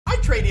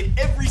traded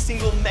every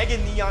single Mega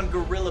Neon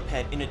Gorilla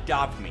pet in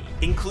Adopt Me,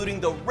 including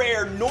the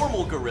rare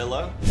normal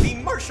gorilla, the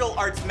martial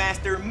arts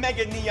master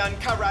Mega Neon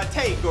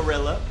Karate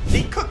Gorilla,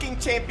 the cooking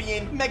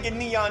champion Mega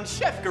Neon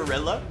Chef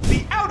Gorilla,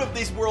 the out of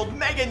this world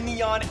Mega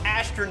Neon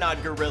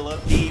Astronaut Gorilla,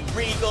 the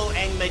regal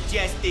and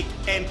majestic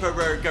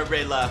Emperor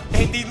Gorilla,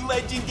 and the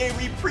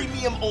legendary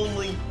premium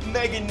only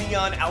Mega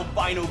Neon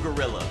Albino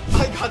Gorilla.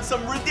 I got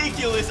some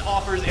ridiculous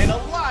offers and a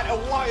lot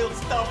of wild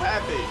stuff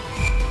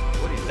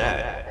happened. What is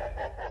that?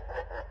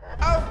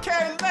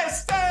 Okay,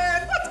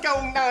 listen, what's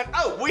going on?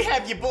 Oh, we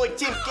have your boy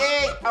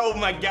CHIMKEN. Oh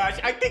my gosh,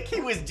 I think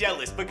he was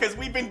jealous because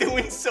we've been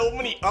doing so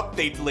many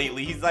updates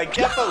lately. He's like,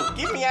 Jeffo,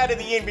 get me out of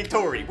the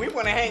inventory. We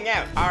want to hang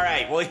out. All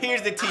right, well,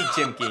 here's the tea,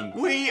 CHIMKEN.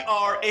 We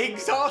are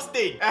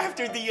exhausted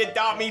after the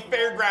Adopt Me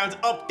Fairgrounds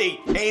update,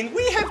 and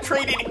we have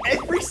traded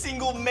every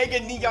single Mega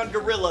Neon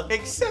Gorilla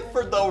except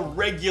for the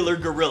regular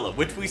gorilla,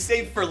 which we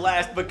saved for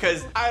last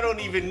because I don't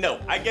even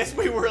know. I guess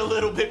we were a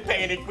little bit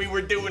panicked. We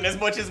were doing as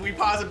much as we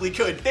possibly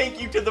could.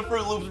 Thank you to the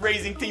Fruit Loops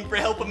Raising team for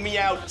helping me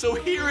out. So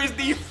here is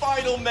the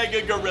final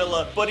Mega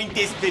Gorilla, but in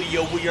this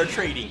video we are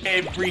trading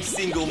every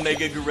single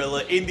Mega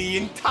Gorilla in the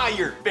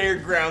entire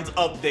Fairgrounds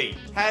update.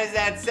 How does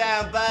that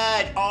sound,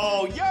 bud?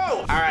 Oh,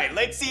 yo! Alright,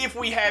 let's see if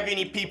we have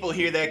any people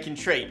here that can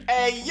trade.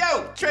 Hey,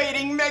 yo!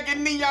 Trading Mega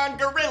Neon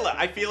Gorilla!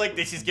 I feel like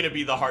this is gonna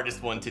be the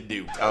hardest one to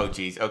do. Oh,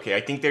 geez. Okay,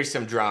 I think there's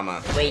some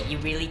drama. Wait, you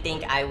really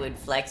think I would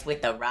flex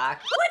with the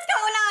rock? What's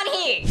going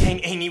on here? Can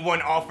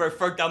anyone offer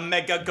for the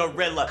Mega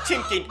Gorilla?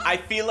 CHIMKEN, I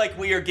feel like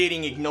we are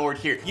getting ignored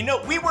here. You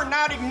know, we were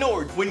not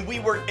ignored when we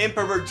were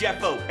Emperor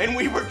Jeffo and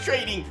we were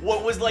trading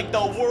what was like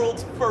the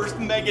world's first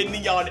Mega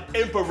Neon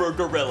Emperor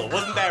Gorilla.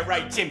 Wasn't that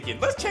right, CHIMKEN?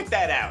 Let's check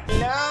that out.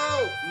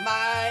 No,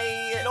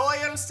 my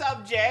loyal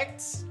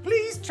subjects,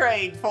 please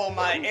trade for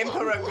my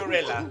Emperor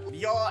Gorilla.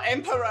 Your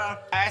Emperor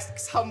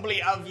asks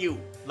humbly of you.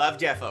 Love,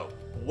 Jeffo.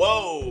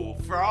 Whoa,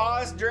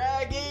 Frost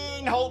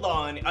Dragon, hold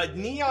on, a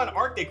Neon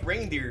Arctic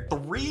Reindeer,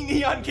 3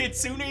 Neon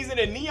Kitsunes, and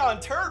a Neon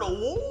Turtle,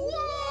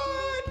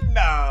 what?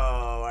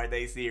 No, are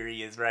they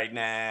serious right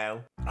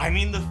now? I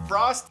mean, the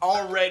Frost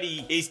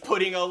already is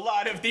putting a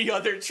lot of the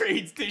other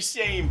trades to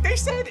shame. They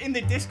said in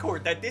the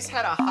Discord that this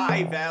had a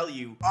high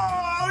value.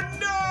 Oh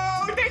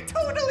no, they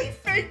totally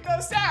faked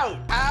us out.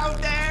 How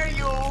dare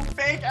you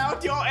fake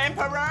out your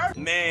Emperor?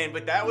 Man,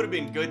 but that would have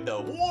been good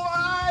though.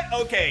 What?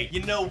 Okay,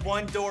 you know,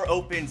 one door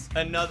opens,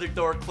 another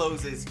door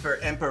closes for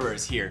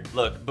Emperors here.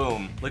 Look,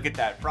 boom, look at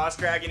that, Frost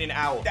Dragon and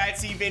Owl.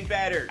 That's even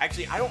better.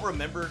 Actually, I don't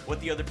remember what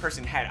the other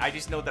person had. I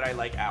just know that I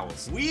like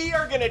owls. We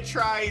are gonna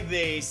try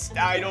this.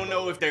 I don't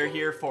know if they're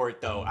here for it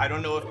though. I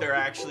don't know if they're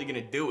actually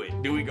gonna do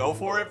it. Do we go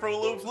for it,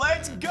 Fruit Loops?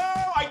 Let's go!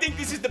 I think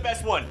this is the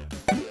best one.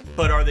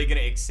 But are they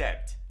gonna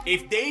accept?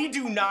 If they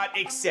do not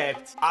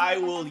accept, I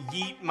will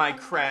yeet my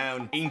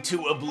crown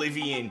into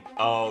oblivion.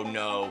 Oh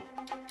no.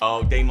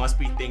 Oh, they must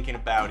be thinking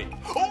about it.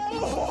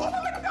 Oh,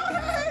 what the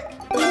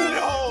heck?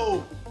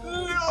 No!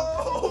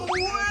 No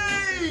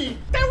way!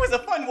 That was a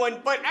fun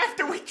one, but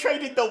after we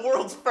traded the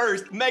world's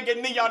first Mega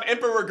Neon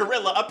Emperor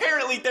Gorilla,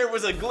 apparently there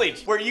was a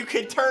glitch where you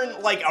could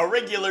turn like a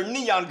regular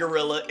Neon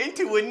Gorilla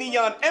into a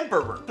Neon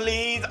Emperor.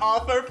 Please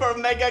offer for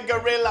Mega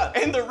Gorilla.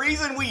 And the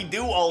reason we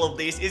do all of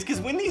this is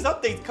because when these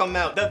updates come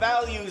out, the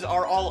values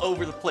are all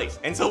over the place.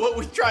 And so what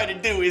we try to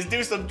do is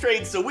do some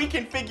trades so we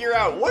can figure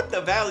out what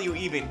the value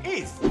even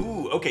is.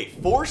 Ooh, okay,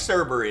 4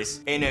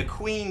 Cerberus and a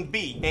Queen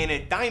Bee and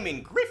a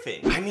Diamond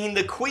Griffin. I mean,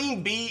 the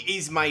Queen Bee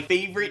is my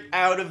favorite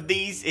out of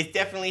these. It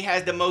definitely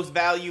has the most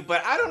value,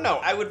 but I don't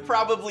know. I would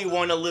probably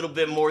want a little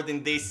bit more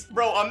than this.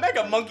 Bro, a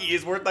Mega Monkey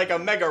is worth like a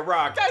Mega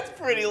Rock. That's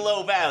pretty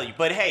low value.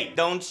 But hey,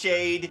 don't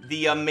shade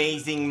the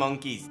amazing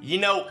monkeys. You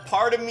know,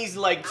 part of me's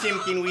like,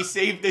 CHIMKEN, we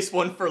saved this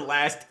one for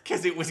last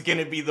because it was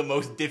gonna be the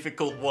most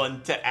difficult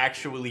one to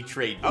actually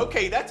trade.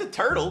 Okay, that's a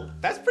turtle.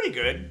 That's pretty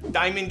good.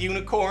 Diamond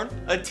Unicorn,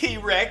 a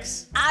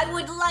T-Rex. I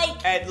would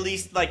like at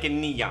least like a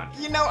Neon.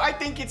 You know, I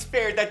think it's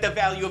fair that the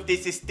value of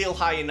this is still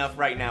high enough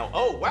right now.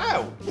 Oh,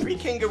 wow. Tree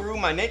Kangaroo,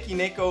 Maneki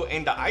Neko,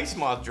 and the Ice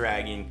Moth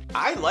Dragon.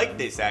 I like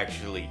this,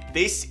 actually.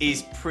 This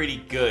is pretty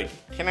good.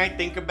 Can I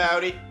think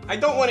about it? I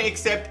don't want to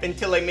accept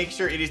until I make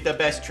sure it is the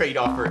best trade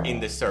offer in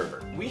the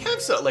server. We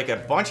have like a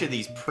bunch of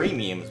these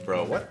premiums,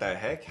 bro. What the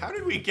heck? How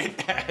did we get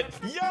that?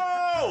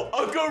 Yo,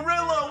 a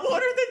gorilla.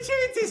 What are the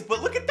chances?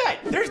 But look at that.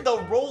 There's the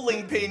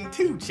rolling pin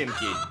too,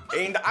 CHIMKEN.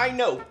 And I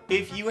know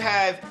if you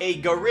have a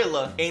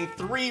gorilla and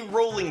 3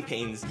 rolling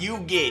pins, you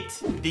get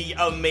the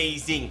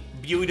amazing,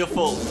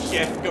 beautiful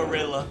Chef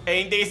Gorilla.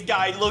 And this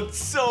guy looked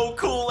so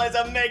cool as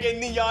a Mega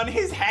Neon.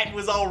 His hat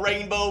was all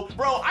rainbow.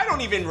 Bro, I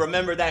don't even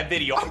remember that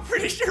video. I'm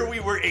pretty sure we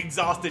were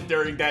exhausted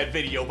during that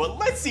video, but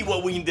let's see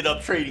what we ended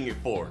up trading it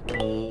for.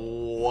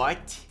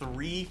 What?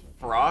 3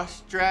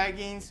 frost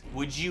dragons.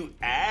 Would you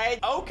add?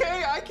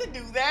 Okay, I can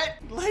do that.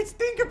 Let's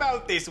think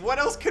about this. What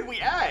else could we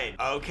add?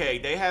 Okay,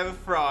 they have a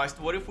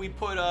frost. What if we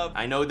put up...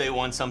 I know they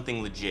want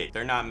something legit.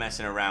 They're not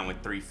messing around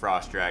with 3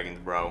 frost dragons,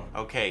 bro.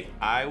 Okay,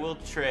 I will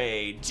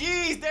trade.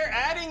 Jeez, they're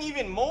adding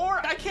even more?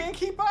 I can't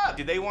keep up.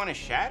 Do they want a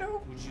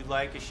shadow? Would you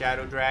like a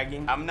shadow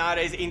dragon? I'm not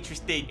as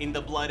interested in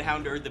the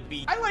bloodhound or the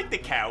bee. I like the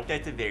cow.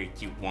 That's a very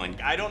cute one.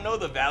 I don't know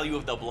the value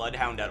of the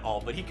bloodhound at all,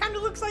 but he kind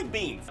of looks like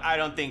Beans. I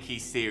don't think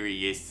he's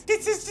serious.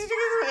 This is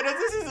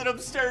an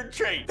absurd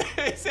trait.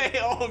 Say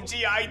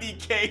OMG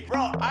IDK.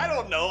 Bro, I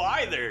don't know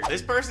either.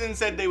 This person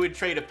said they would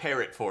trade a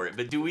parrot for it,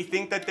 but do we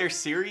think that they're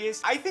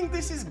serious? I think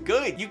this is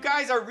good. You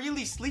guys are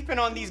really sleeping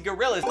on these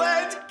gorillas.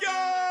 Let's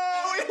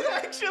go! It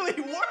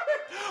actually worked.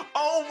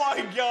 Oh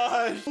my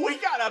gosh. We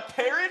got a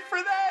parrot for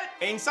that?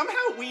 And somehow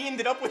we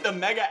ended up with a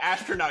mega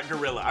astronaut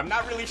gorilla. I'm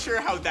not really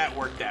sure how that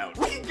worked out.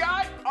 We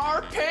got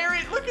our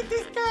parrot. Look at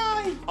this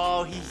guy.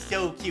 Oh, he's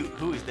so cute.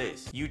 Who is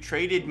this? You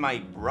traded my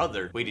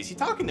brother. Wait, is he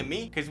talking to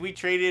me? Because we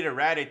traded a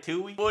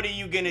ratatouille? What are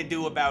you gonna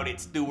do about it,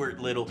 Stuart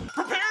Little?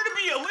 Prepare to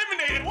be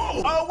eliminated.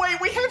 Whoa. Oh, wait,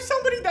 we have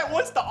somebody that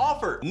wants to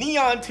offer.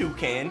 Neon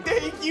Toucan.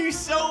 Thank you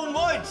so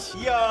much.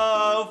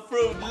 Yo,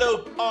 Fruit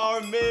Loop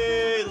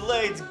Army.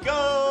 Let's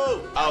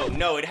go. Oh,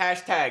 no, it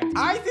hashtagged.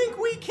 I think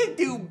we could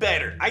do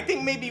better. I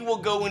think maybe we'll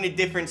go in a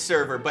different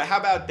server, but how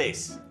about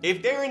this?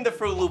 If they're in the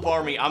Fruit Loop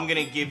Army, I'm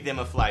gonna give them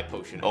a fly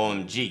potion.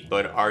 OMG,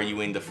 but are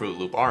you in the Fruit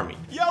Loop Army?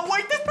 Yo,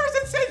 wait, this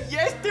person said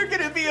yes, they're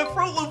gonna be a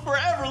Fruit Loop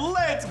forever.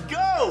 Let's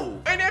go.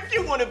 And if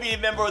you wanna be a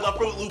member of the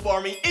Fruit Loop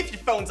Army, if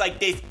your phone's like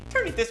this,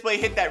 turn it this way,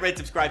 hit that red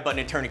subscribe button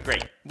and turn it gray.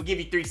 We'll give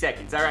you 3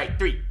 seconds. All right,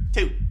 3,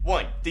 2,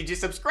 1. Did you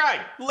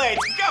subscribe?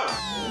 Let's go.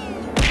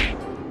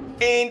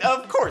 And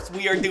of course,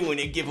 we are doing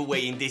a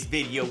giveaway in this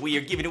video. We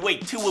are giving away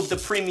 2 of the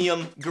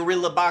premium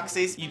gorilla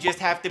boxes. You just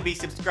have to be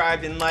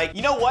subscribed and like,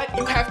 you know what?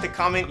 You have to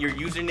comment your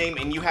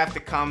username and you have to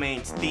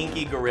comment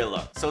Stinky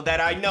Gorilla so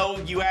that I know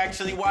you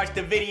actually watched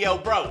the video,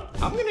 bro.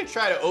 I'm gonna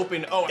try to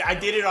open, oh, I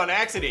did it on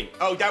accident.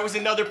 Oh, that was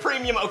another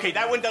premium. Okay,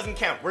 that one doesn't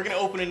count. We're gonna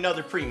open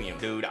another premium.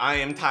 Dude, I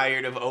am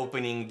tired of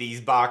opening these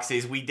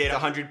boxes. We did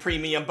 100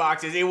 premium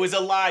boxes. It was a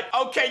lot.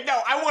 Okay,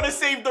 no, I wanna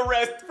save the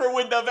rest for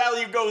when the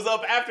value goes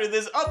up after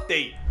this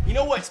update. You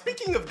know what?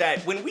 Speaking of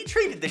that, when we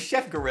traded the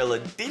chef gorilla,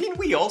 didn't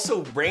we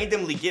also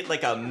randomly get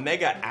like a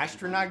mega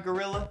astronaut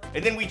gorilla?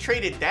 And then we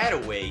traded that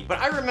away. But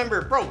I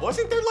remember, bro,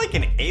 wasn't there like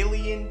an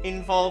alien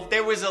involved?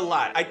 There was a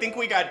lot. I think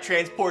we got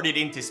transported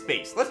into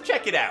space. Let's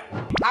check it out.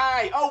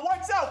 Hi. Oh,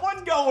 what's up?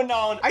 What's going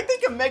on? I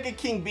think a Mega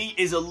King Bee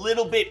is a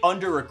little bit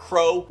under a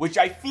crow, which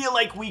I feel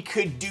like we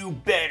could do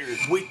better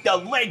with the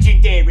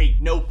legendary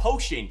no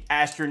potion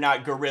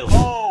astronaut gorilla.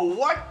 Oh,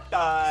 what the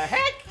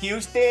heck?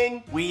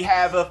 Houston, we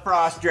have a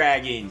frost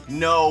dragon.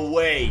 No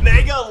way.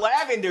 Mega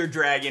Lavender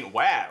Dragon.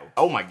 Wow.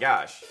 Oh my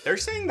gosh. They're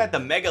saying that the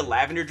Mega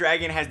Lavender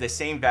Dragon has the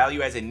same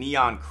value as a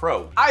Neon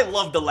Crow. I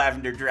love the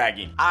Lavender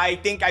Dragon. I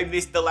think I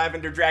missed the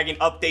Lavender Dragon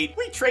update.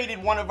 We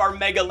traded one of our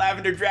Mega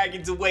Lavender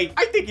Dragons away.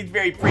 I think it's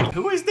very pretty.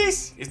 Who is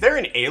this? Is there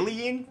an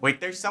alien? Wait,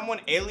 there's someone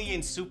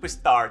alien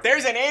superstar.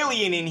 There's an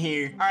alien in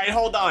here. All right,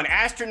 hold on.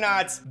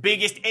 Astronauts'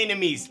 biggest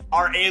enemies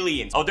are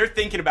aliens. Oh, they're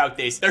thinking about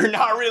this. They're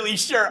not really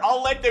sure.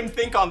 I'll let them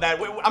think on that.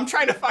 Wait, I'm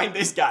trying to find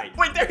this guy.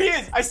 Wait, there he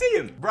is. I see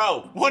him.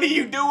 Bro, what are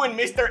you doing,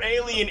 Mr.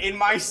 Alien, in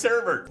my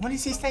server? What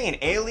is he saying?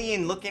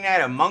 Alien looking at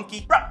a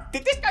monkey? Bro,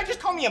 did this guy just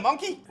call me a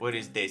monkey? What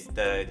is this?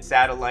 The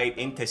satellite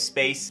into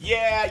space?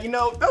 Yeah, you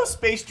know, those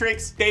space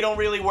tricks, they don't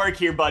really work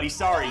here, buddy.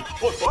 Sorry.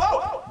 Whoa,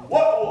 whoa,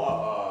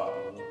 whoa.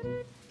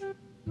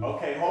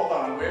 Okay, hold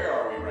on. Where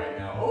are we right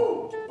now?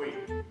 Oh,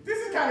 wait. This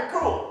is kind of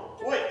cool.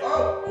 Wait,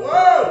 oh,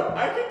 whoa.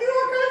 I can do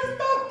all kinds of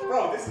stuff.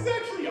 Bro, this is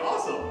actually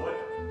awesome.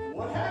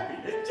 What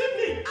happened? It's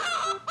Chimken.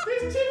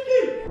 There's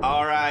Chimken.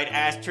 All right,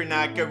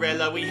 astronaut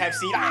gorilla, we have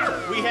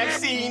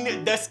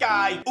seen the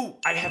sky. Ooh,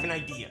 I have an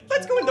idea.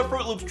 Let's go into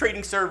Fruit Loops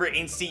trading server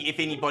and see if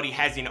anybody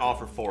has an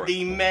offer for it.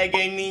 The Mega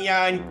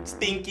Neon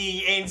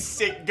Stinky and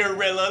Sick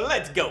Gorilla.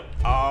 Let's go.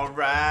 All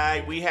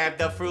right, we have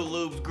the Fruit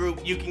Loops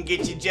group. You can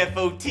get your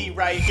Jeffo tea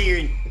right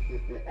here.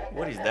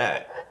 What is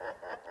that?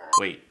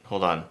 Wait,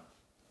 hold on.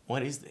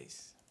 What is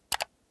this?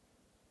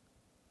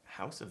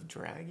 House of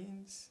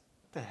Dragons?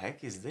 What the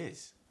heck is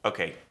this?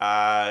 Okay,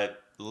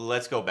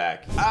 let's go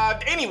back.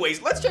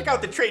 Anyways, let's check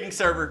out the trading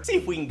server, see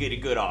if we can get a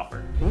good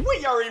offer.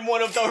 We are in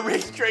one of the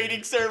rich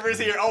trading servers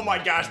here. Oh my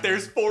gosh,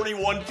 there's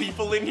 41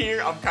 people in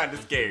here. I'm kind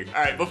of scared.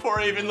 All right, before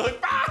I even look,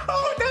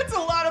 oh, that's a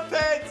lot of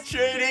pets.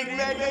 Trading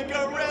Mega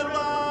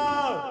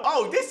Gorilla.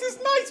 Oh, this is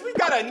nice. We've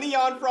got a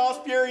Neon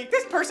Frost Fury.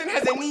 This person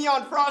has a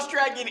Neon Frost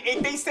Dragon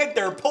and they said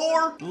they're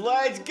poor.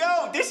 Let's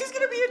go. This is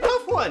gonna be a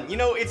tough one. You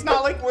know, it's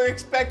not like we're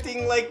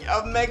expecting like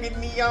a Mega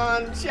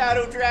Neon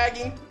Shadow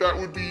Dragon. That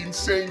would be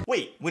insane.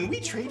 Wait, when we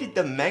traded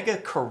the Mega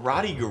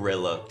Karate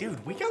Gorilla,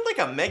 dude, we got like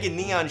a Mega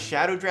Neon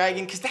Shadow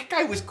Dragon because that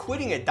guy was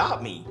quitting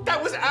Adopt Me.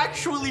 That was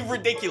actually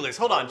ridiculous.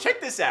 Hold on,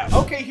 check this out.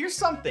 Okay, here's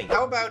something.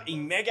 How about a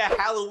Mega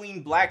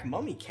Halloween Black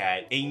Mummy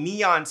Cat, a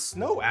Neon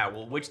Snow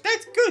Owl, which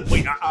that's good.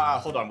 Wait,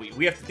 hold on,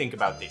 we have to think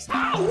about this.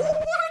 What the?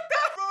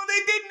 Bro, they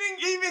didn't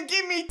even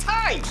give me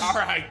time. All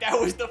right, that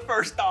was the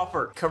first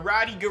offer.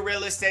 Karate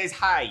Gorilla says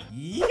hi.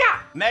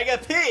 Yeah. Mega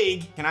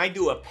Pig. Can I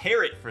do a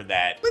parrot for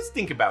that? Let's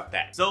think about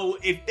that. So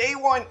if they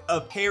want a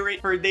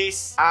parrot for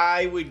this,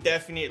 I would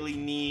definitely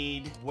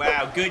need...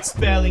 Wow, good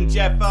spelling,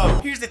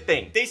 Jeffo. Here's the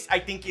thing. This, I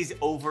think, is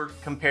over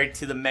compared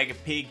to the Mega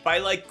Pig by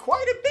like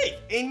quite a bit.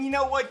 And you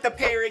know what? The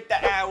parrot,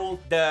 the owl,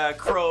 the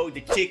crow,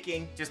 the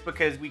chicken, just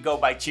because we go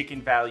by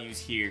chicken values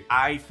here,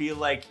 I feel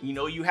like, you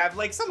know, you have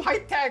like some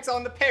hype tags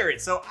on the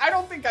parrot. So I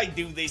don't think I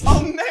do this.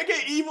 A mega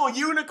evil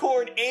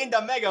unicorn and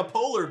a mega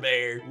polar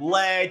bear.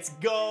 Let's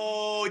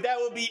go. That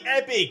would be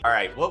epic. All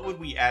right, what would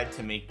we add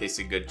to make this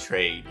a good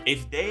trade?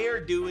 If they are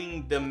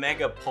doing the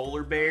mega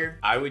polar bear,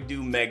 I would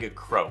do mega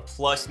crow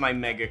plus my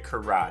mega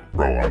karate.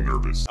 Bro, I'm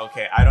nervous.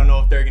 Okay, I don't know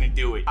if they're gonna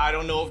do it. I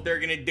don't know if they're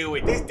gonna do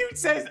it. This dude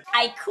says,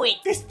 I quit.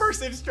 this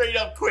person straight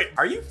up quit.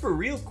 Are you for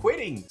real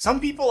quitting? Some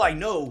people I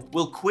know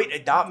will quit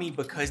Adopt Me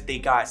because they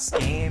got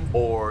scammed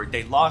or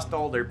they lost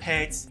all their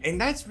pets, and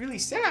that's really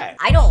sad.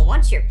 I don't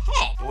want your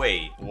pet.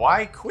 Wait,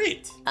 why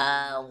quit?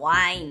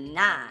 Why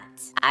not?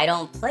 I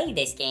don't play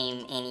this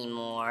game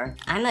anymore.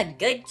 I'm a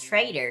good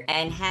trader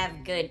and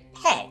have good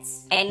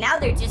pets. And now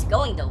they're just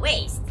going to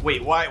waste.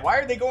 Wait, why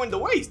are they going to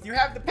waste? You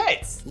have the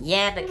pets.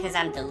 Yeah, because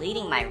I'm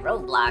deleting my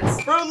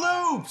Roblox. Fruit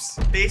Loops!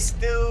 This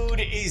dude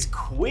is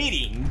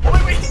quitting.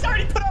 Wait, he's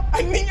already put up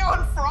a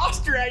neon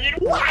frost dragon.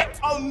 What?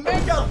 A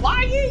mega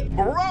lion?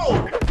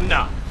 Bro,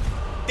 no.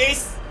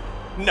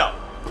 No.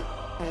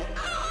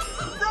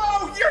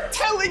 Bro, you're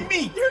telling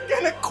me you're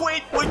gonna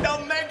quit with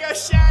the mega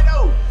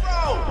shadow.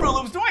 Bro, Fruit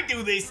Loops, do I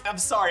do this? I'm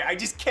sorry, I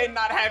just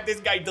cannot have this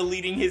guy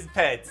deleting his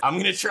pets. I'm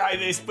gonna try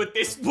this, but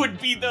this would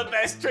be the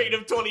best trade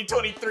of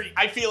 2023.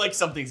 I feel like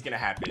something's gonna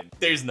happen.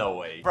 There's no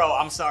way. Bro,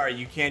 I'm sorry,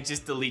 you can't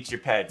just delete your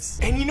pets.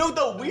 And you know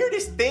the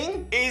weirdest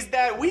thing is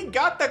that we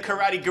got the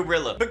Karate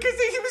Gorilla because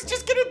he was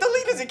just gonna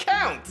delete his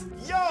account.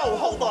 Yo,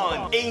 hold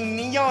on. A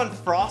Neon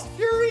Frost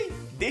Fury?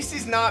 This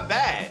is not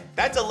bad.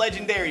 That's a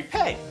legendary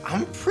pet.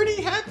 I'm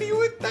pretty happy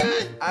with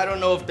that. I don't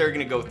know if they're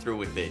gonna go through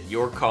with it.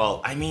 Your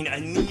call. I mean, a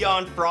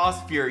Neon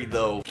Frost Fury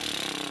though.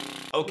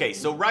 Okay,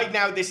 so right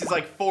now this is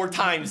like 4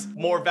 times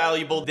more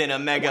valuable than a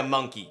mega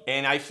monkey.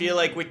 And I feel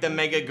like with the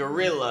mega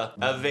gorilla,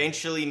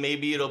 eventually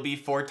maybe it'll be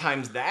 4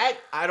 times that?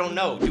 I don't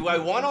know. Do I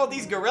want all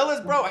these gorillas,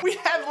 bro? We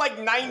have like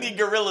 90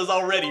 gorillas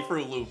already,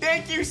 Fruit Loop.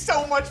 Thank you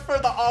so much for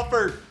the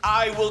offer.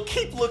 I will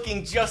keep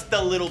looking just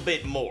a little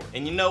bit more.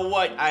 And you know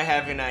what? I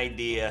have an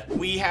idea.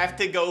 We have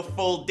to go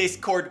full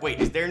Discord.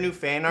 Wait, is there new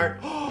fan art?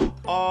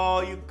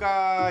 Oh, you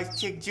guys,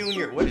 Chick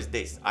Jr. What is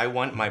this? I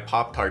want my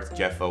Pop-Tarts,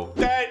 Jeffo.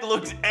 That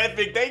looks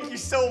epic. Thank you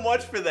so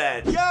much for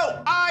that.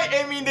 Yo, I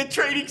am in the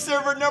trading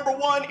server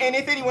 #1, and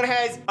if anyone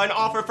has an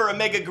offer for a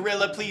mega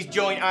gorilla, please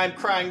join. I'm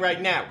crying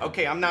right now.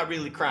 Okay, I'm not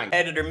really crying.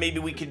 Editor, maybe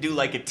we could do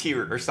like a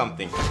tier or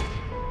something.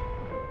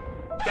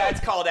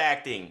 That's called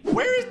acting.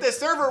 Where is the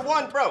server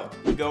 1, bro?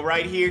 You go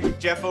right here,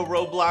 Jeffo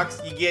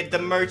Roblox. You get the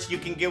merch. You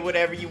can get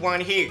whatever you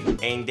want here.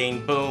 And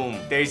then boom,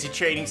 there's your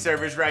trading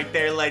servers right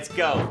there. Let's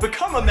go.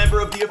 Become a member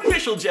of the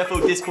official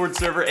Jeffo Discord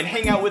server and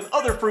hang out with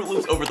other Fruit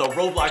Loops over the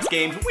Roblox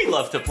games we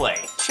love to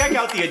play. Check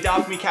out the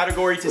Adopt Me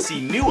category to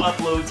see new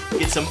uploads,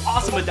 get some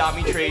awesome Adopt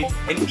Me trades,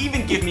 and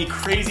even give me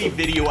crazy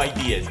video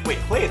ideas. Wait,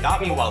 play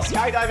Adopt Me while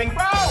skydiving?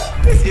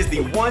 Bro! This is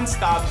the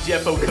one-stop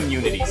Jeffo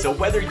community. So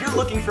whether you're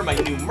looking for my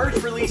new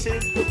merch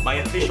releases, my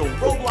official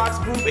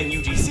Roblox group and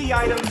UGC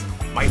items,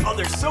 my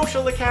other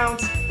social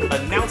accounts,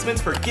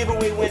 announcements for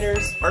giveaway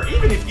winners, or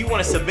even if you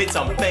want to submit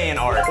some fan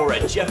art or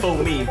a Jeffo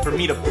meme for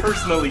me to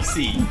personally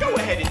see, go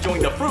ahead and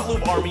join the Fruit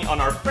Loop army on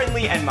our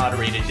friendly and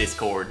moderated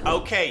Discord.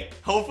 Okay,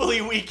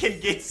 hopefully we can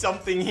get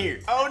something here.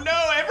 Oh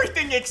no,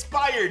 everything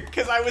expired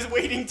because I was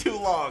waiting too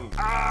long.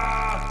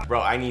 Ah!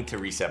 Bro, I need to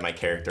reset my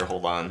character,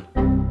 hold on.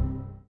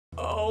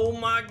 Oh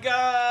my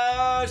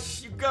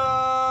gosh, you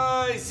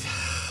guys.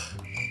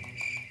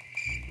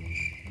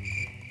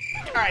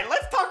 All right,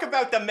 let's talk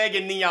about the mega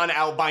neon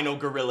albino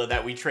gorilla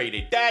that we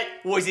traded. That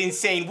was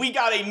insane. We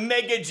got a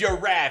mega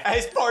giraffe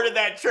as part of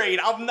that trade.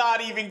 I'm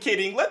not even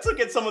kidding. Let's look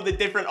at some of the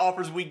different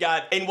offers we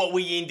got and what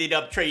we ended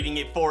up trading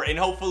it for. And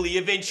hopefully,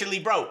 eventually,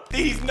 bro,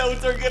 these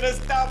notes are gonna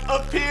stop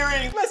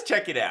appearing. Let's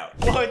check it out.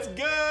 What's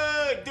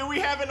good? Do we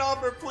have an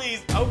offer,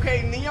 please?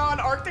 Okay, neon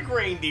arctic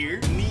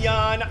reindeer,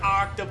 neon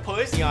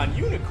octopus, neon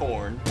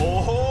unicorn.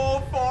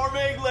 Oh,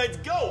 farming, let's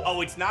go.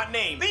 Oh, it's not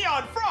named.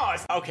 Neon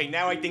frost. Okay,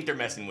 now I think they're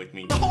messing with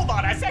me. Hold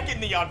on a second,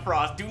 Neon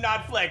Frost. Do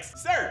not flex.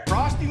 Sir,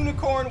 Frost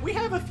Unicorn. We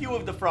have a few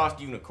of the Frost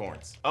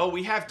Unicorns. Oh,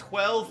 we have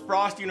 12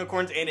 Frost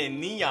Unicorns and a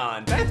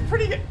Neon. That's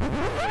pretty good.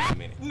 Wait a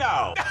minute.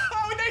 No.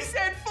 Oh, they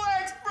said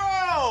flex,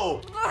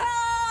 bro.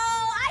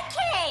 I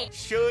can't.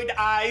 Should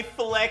I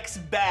flex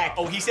back?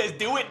 Oh, he says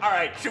do it. All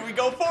right, should we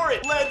go for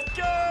it? Let's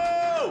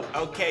go.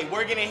 Okay,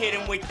 we're gonna hit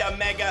him with the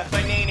Mega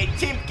Banana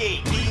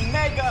Chimken, the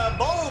Mega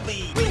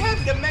Bulby. We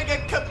have the Mega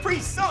Capri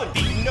Sun,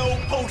 the No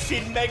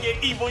Potion Mega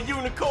Evil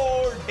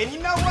Unicorn. And you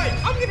know what?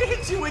 I'm gonna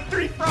hit you with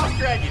 3 Frost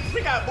Dragons.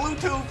 We got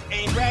Bluetooth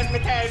and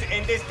Razzmatazz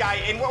and this guy.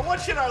 And what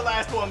should our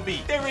last one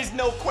be? There is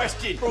no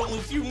question. Fruit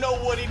Loops, you know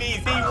what it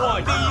is. The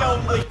one, the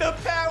only, the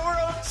power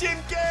of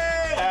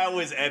Chimken. That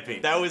was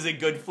epic. That was a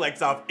good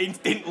flex off.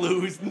 Instant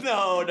lose.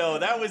 No,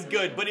 that was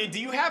good. But do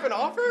you have an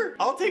offer?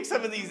 I'll take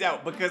some of these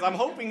out because I'm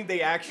hoping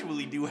they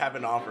actually do have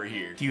an offer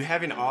here. Do you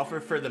have an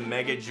offer for the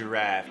mega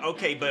giraffe?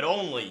 Okay, but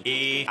only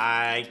if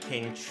I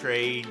can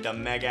trade the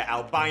mega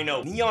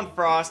albino, neon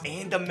frost,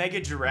 and the mega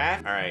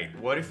giraffe. All right,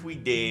 what if we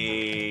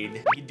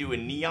could do a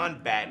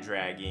neon bat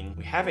dragon.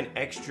 We have an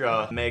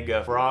extra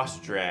mega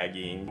frost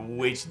dragon,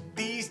 which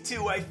these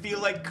two I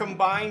feel like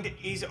combined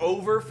is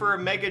over for a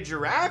mega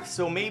giraffe.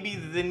 So maybe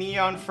the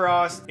neon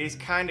frost is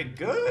kind of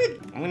good.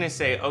 I'm gonna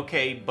say,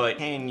 okay, but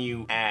can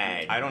you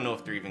add? I don't know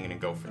if they're even gonna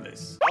go for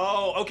this.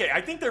 Oh, okay,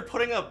 I think they're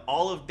putting up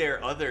all of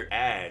their other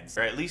ads,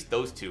 or at least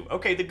those two.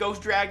 Okay, the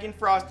ghost dragon,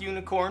 frost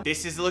unicorn.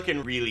 This is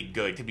looking really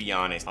good, to be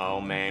honest.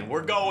 Oh man,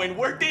 we're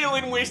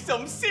dealing with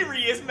some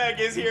serious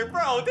megas here,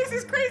 bro. This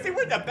is crazy.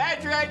 We're the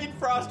bat dragon,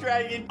 frost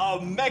dragon, a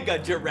mega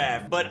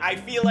giraffe, but I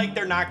feel like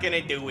they're not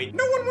gonna do it.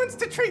 No one wants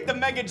to trade the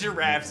mega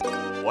giraffes.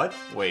 What?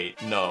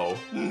 Wait, no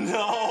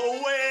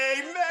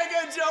way,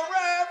 mega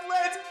giraffe,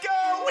 let's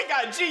go. We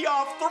got G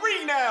off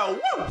 3 now.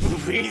 Woo!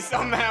 We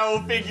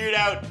somehow figured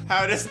out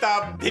how to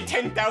stop the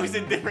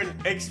 10,000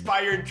 different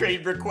expired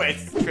trade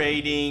requests.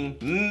 Trading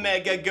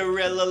mega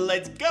gorilla,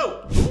 let's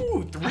go.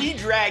 Ooh, 3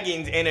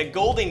 dragons and a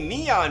golden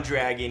neon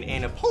dragon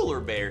and a polar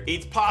bear.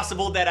 It's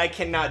possible that I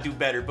cannot do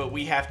better, but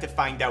we have to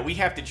find out. We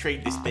have to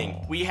trade this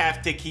thing. We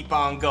have to keep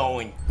on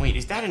going. Wait,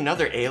 is that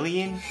another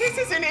alien? This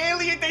is an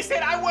alien. They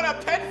said I want a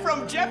pet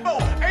from Jeffo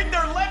and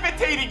they're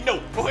levitating.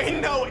 No,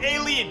 no,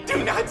 alien,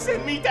 do not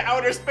send me to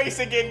outer space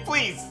again,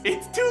 please.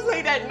 It's too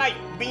late at night.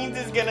 Beans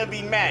is gonna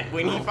be mad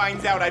when he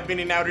finds out I've been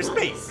in outer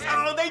space.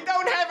 Oh, they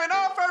don't have an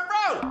offer,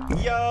 bro.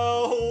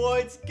 Yo,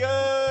 what's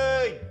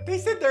good? They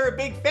said they're a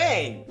big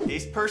fan.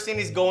 This person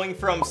is going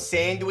from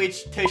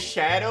sandwich to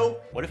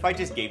shadow. What if I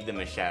just gave them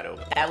a shadow?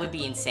 That would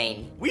be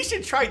insane. We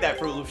should try that,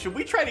 Fruit Loop. Should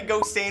we try to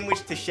go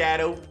sandwich to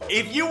shadow?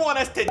 If you want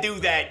us to do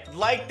that,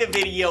 like the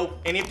video.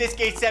 And if this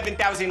gets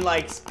 7,000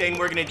 likes, then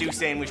we're gonna do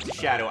sandwich to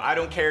shadow. I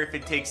don't care if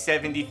it takes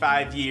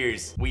 75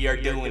 years. We are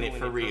doing it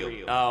for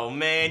real. Oh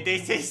man,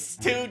 this is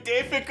too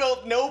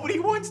difficult. Nobody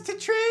wants to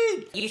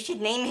trade. You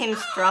should name him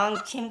Strong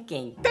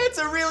Chimken. That's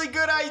a really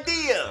good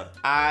idea.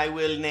 I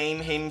will name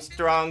him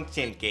Strong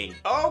Chimken.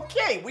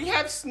 Okay, we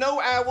have snow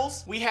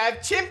owls. We have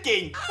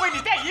Chimken. Wait,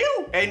 is that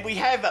you? And we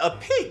have a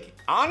pig.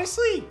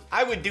 Honestly,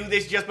 I would do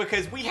this just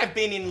because we have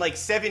been in like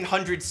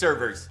 700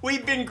 servers.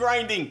 We've been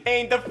grinding,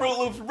 and the Fruit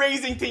Loops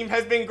raising team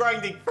has been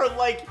grinding for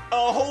like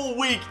a whole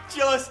week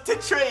just to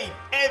trade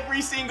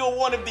every single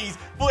one of these.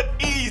 But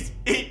is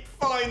it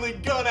finally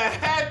gonna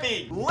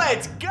happen?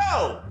 Let's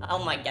go!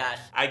 Oh my gosh.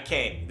 I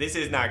can't. This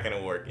is not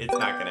gonna work. It's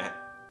not gonna happen.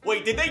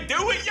 Wait, did they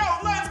do it? Yo,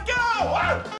 let's go!